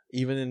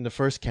 Even in the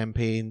first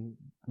campaign,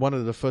 one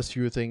of the first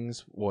few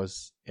things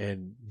was a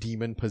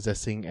demon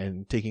possessing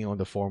and taking on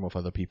the form of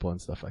other people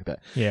and stuff like that.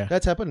 Yeah.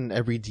 That's happened in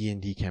every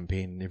D&D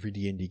campaign, every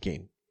D&D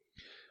game.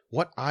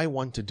 What I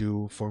want to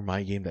do for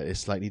my game that is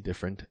slightly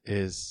different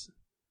is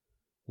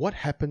what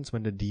happens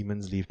when the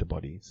demons leave the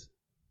bodies?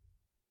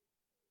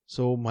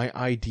 So my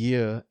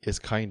idea is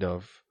kind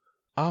of,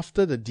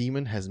 after the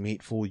demon has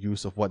made full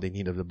use of what they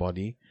need of the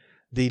body,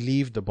 they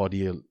leave the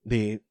body,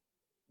 they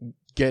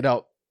get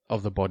out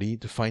of the body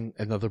to find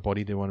another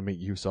body they want to make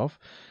use of,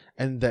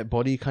 and that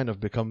body kind of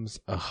becomes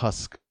a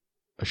husk,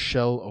 a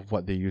shell of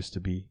what they used to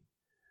be.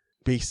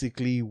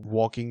 Basically,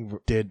 walking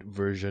dead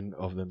version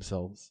of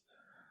themselves,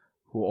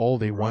 who all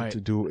they want Right.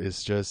 to do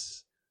is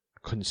just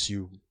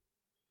consume.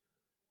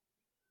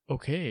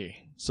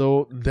 Okay.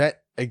 So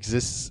that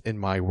exists in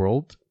my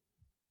world.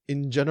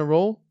 In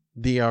general,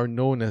 they are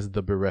known as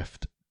the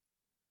bereft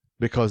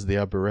because they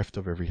are bereft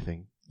of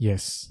everything.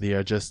 Yes. They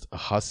are just a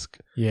husk.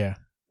 Yeah.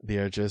 They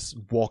are just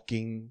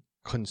walking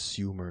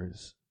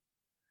consumers.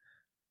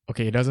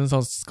 Okay, it doesn't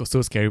sound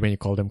so scary when you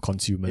call them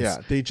consumers. Yeah,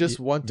 they just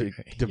want to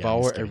yeah, devour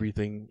it's scary.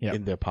 everything Yeah.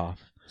 in their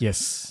path.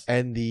 Yes.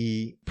 And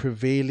the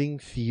prevailing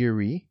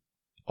theory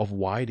of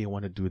why they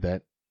want to do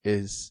that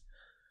is,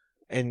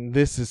 and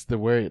this is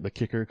where the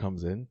kicker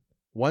comes in,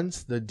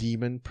 once the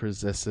demon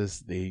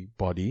possesses the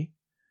body,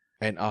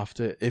 and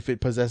if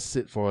it possesses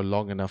it for a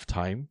long enough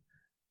time,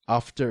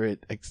 after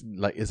it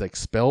is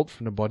expelled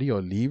from the body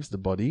or leaves the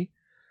body,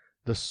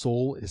 the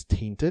soul is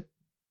tainted.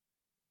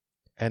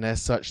 And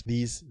as such,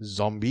 these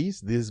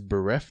zombies, these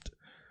bereft,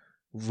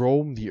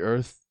 roam the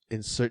earth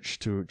in search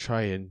to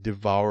try and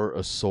devour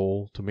a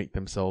soul to make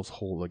themselves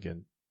whole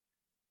again.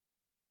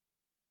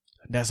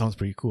 That sounds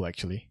pretty cool,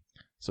 actually.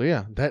 So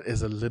yeah, that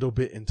is a little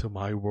bit into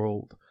my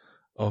world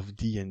of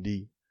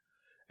D&D.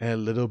 And a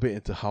little bit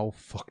into how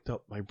fucked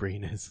up my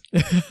brain is.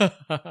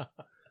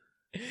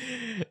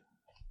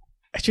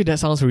 Actually,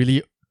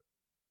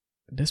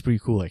 that's pretty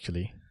cool,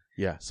 actually.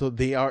 Yeah, so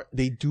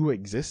they do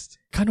exist.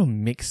 Kind of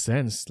makes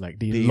sense. Like,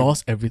 they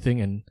lost everything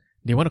and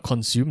they want to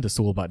consume the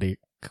soul, but they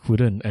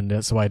couldn't, and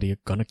that's why they're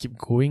gonna keep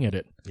going at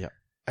it. Yeah.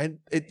 And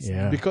it's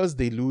because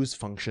they lose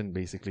function,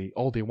 basically.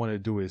 All they want to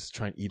do is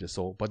try and eat a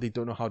soul, but they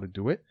don't know how to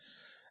do it.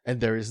 And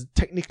there is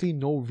technically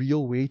no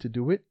real way to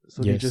do it,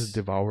 so they just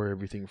devour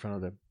everything in front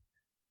of them.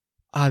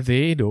 Are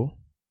they, though?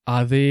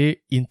 Are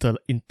they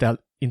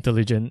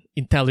intelligent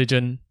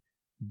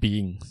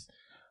beings?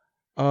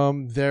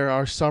 There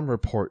are some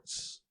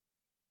reports.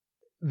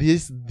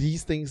 These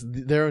things,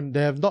 there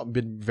have not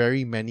been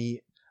very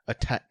many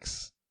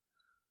attacks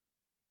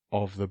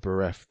of the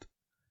bereft,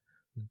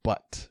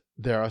 but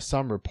there are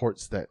some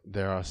reports that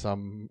there are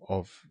some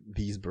of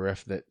these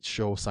bereft that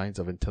show signs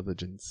of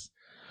intelligence,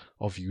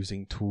 of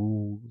using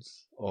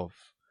tools, of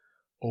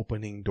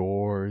opening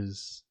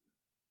doors.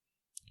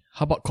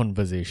 How about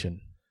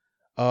conversation?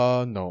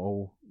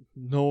 No,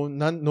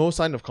 no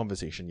sign of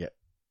conversation yet.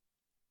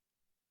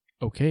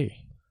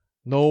 Okay.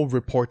 No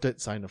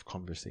reported sign of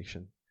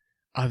conversation.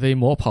 Are they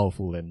more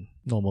powerful than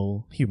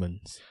normal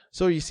humans?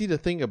 So you see, the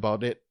thing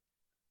about it,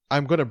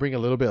 I'm going to bring a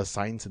little bit of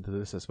science into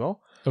this as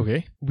well.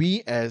 Okay.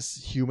 We as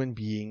human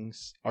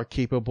beings are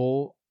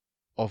capable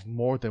of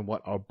more than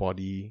what our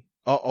body,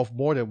 of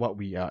more than what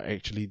we are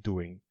actually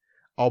doing.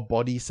 Our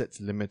body sets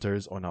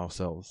limiters on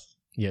ourselves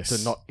Yes.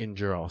 to not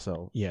injure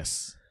ourselves.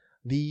 Yes.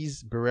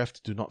 These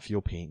bereft do not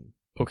feel pain,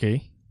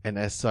 Okay. and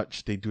as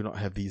such, they do not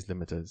have these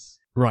limiters.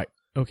 Right.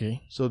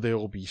 Okay. So they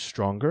will be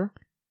stronger.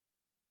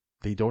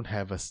 They don't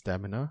have a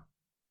stamina.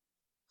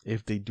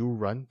 If they do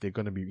run, they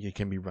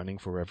can be running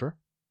forever.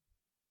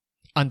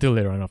 Until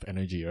they run out of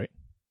energy, right?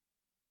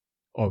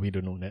 Or we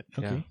don't know that.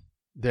 Okay.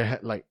 Yeah.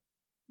 They're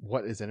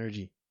what is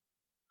energy?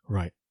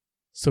 Right.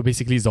 So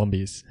basically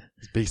zombies.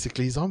 It's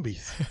basically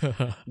zombies.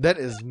 That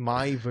is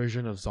my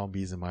version of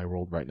zombies in my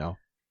world right now.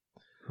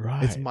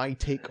 Right. It's my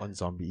take on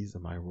zombies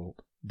in my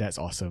world. That's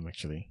awesome,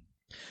 actually.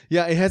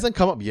 Yeah, it hasn't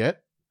come up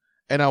yet.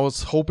 And I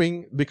was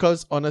hoping,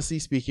 because honestly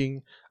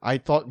speaking, I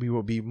thought we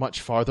would be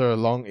much farther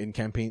along in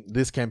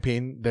this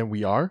campaign than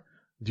we are,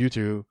 due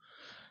to,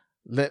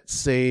 let's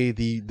say,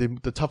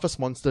 the toughest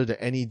monster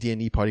that any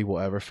D&D party will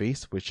ever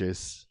face, which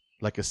is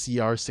like a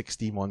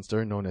CR60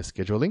 monster known as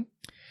scheduling.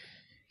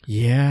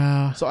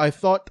 Yeah. So I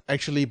thought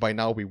actually by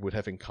now we would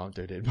have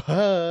encountered it,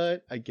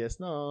 but I guess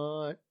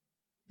not.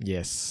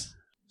 Yes.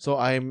 So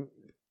I'm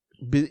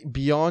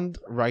beyond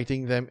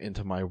writing them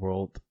into my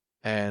world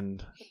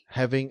and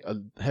having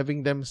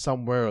them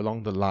somewhere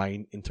along the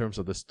line in terms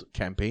of this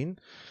campaign.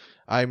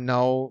 I'm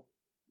now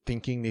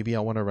thinking maybe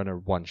I want to run a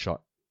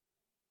one-shot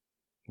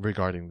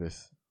regarding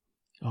this.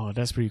 Oh,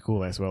 that's pretty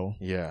cool as well.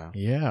 Yeah.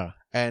 Yeah.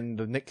 And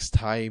the next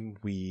time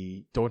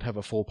we don't have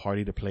a full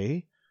party to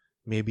play,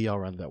 maybe I'll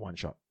run that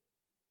one-shot.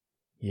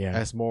 Yeah.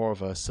 As more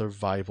of a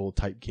survival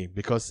type game.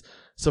 Because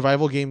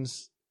survival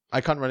games,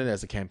 I can't run it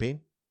as a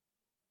campaign.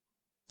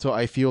 So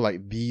I feel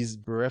like these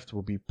bereft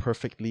will be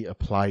perfectly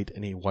applied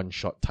in a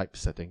one-shot type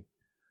setting.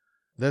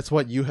 That's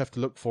what you have to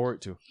look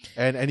forward to.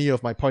 And any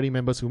of my party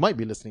members who might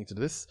be listening to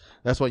this,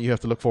 that's what you have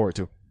to look forward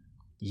to.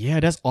 Yeah,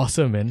 that's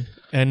awesome, man.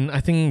 And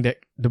I think that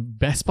the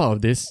best part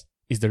of this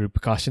is the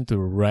repercussion to the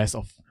rest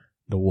of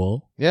the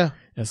world. Yeah.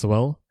 As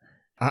well.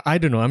 I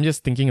don't know. I'm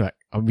just thinking like,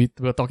 we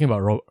were talking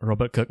about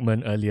Robert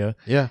Kirkman earlier.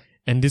 Yeah.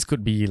 And this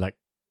could be like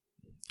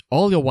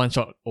all your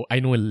one-shot, I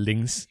know,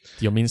 links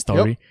to your main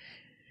story. Yep.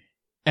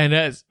 And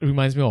that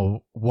reminds me of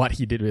what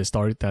he did with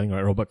storytelling,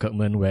 right? Robert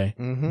Kirkman, where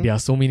there are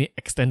so many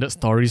extended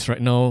stories right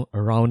now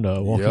around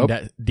the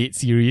Walking Dead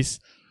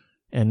series.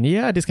 And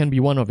yeah, this can be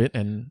one of it.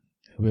 And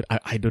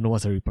I don't know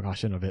what's the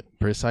repercussion of it.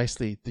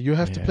 Precisely. You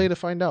have to play to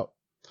find out.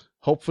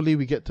 Hopefully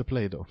we get to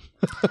play though.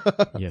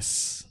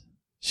 Yes.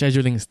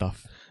 Scheduling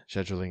stuff.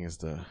 Scheduling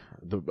is a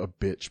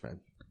bitch, man.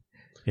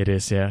 It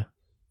is, yeah.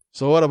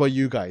 So what about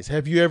you guys?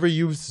 Have you ever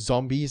used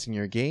zombies in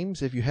your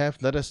games? If you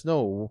have, let us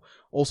know.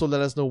 Also,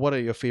 let us know what are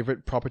your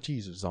favorite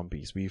properties of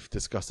zombies. We've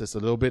discussed this a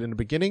little bit in the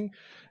beginning.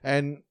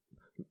 And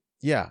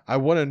yeah, I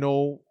want to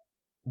know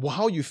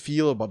how you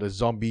feel about the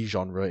zombie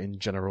genre in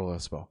general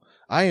as well.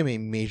 I am a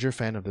major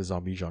fan of the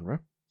zombie genre.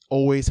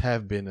 Always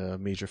have been a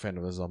major fan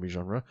of the zombie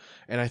genre.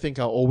 And I think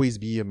I'll always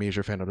be a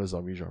major fan of the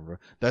zombie genre.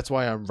 That's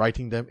why I'm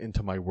writing them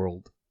into my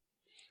world.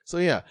 So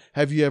yeah,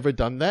 have you ever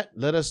done that?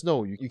 Let us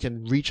know. You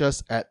can reach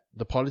us at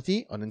The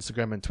Poddity on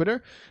Instagram and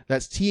Twitter.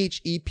 That's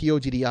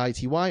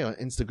ThePoddity on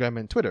Instagram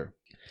and Twitter.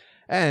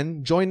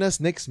 And join us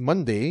next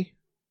Monday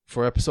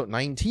for episode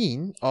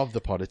 19 of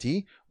The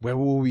Poddity, where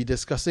we will be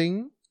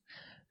discussing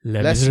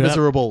Less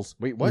Miserables.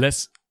 Wait, what?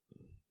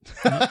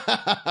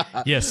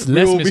 Yes,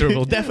 less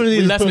miserable.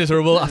 Definitely less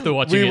miserable after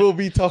watching it. We will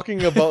be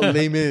talking about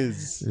Les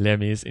Mis. Les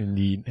Mis,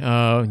 indeed.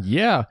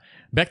 Yeah.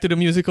 Back to the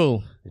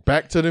musical.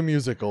 Back to the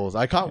musicals.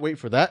 I can't wait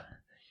for that.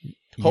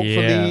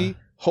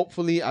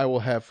 Hopefully I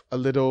will have a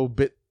little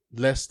bit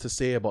less to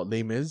say about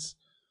Les Mis.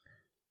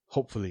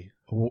 Hopefully.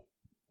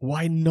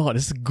 Why not?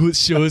 It's good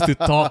shows to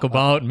talk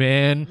about,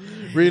 man.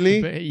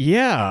 Really?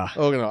 Yeah.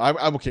 Oh no,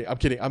 I'm okay. I'm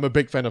kidding. I'm a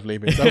big fan of Les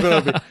Mis.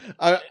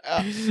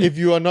 If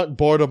you are not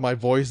bored of my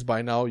voice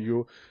by now,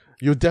 you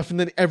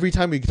definitely, every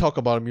time we talk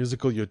about a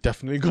musical, you're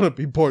definitely gonna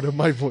be bored of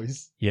my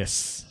voice.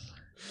 Yes.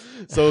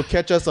 So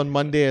catch us on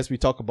Monday as we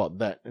talk about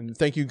that. And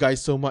thank you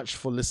guys so much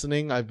for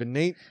listening. I've been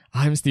Nate.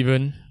 I'm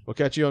Steven. We'll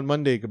catch you on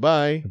Monday.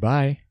 Goodbye.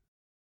 Bye.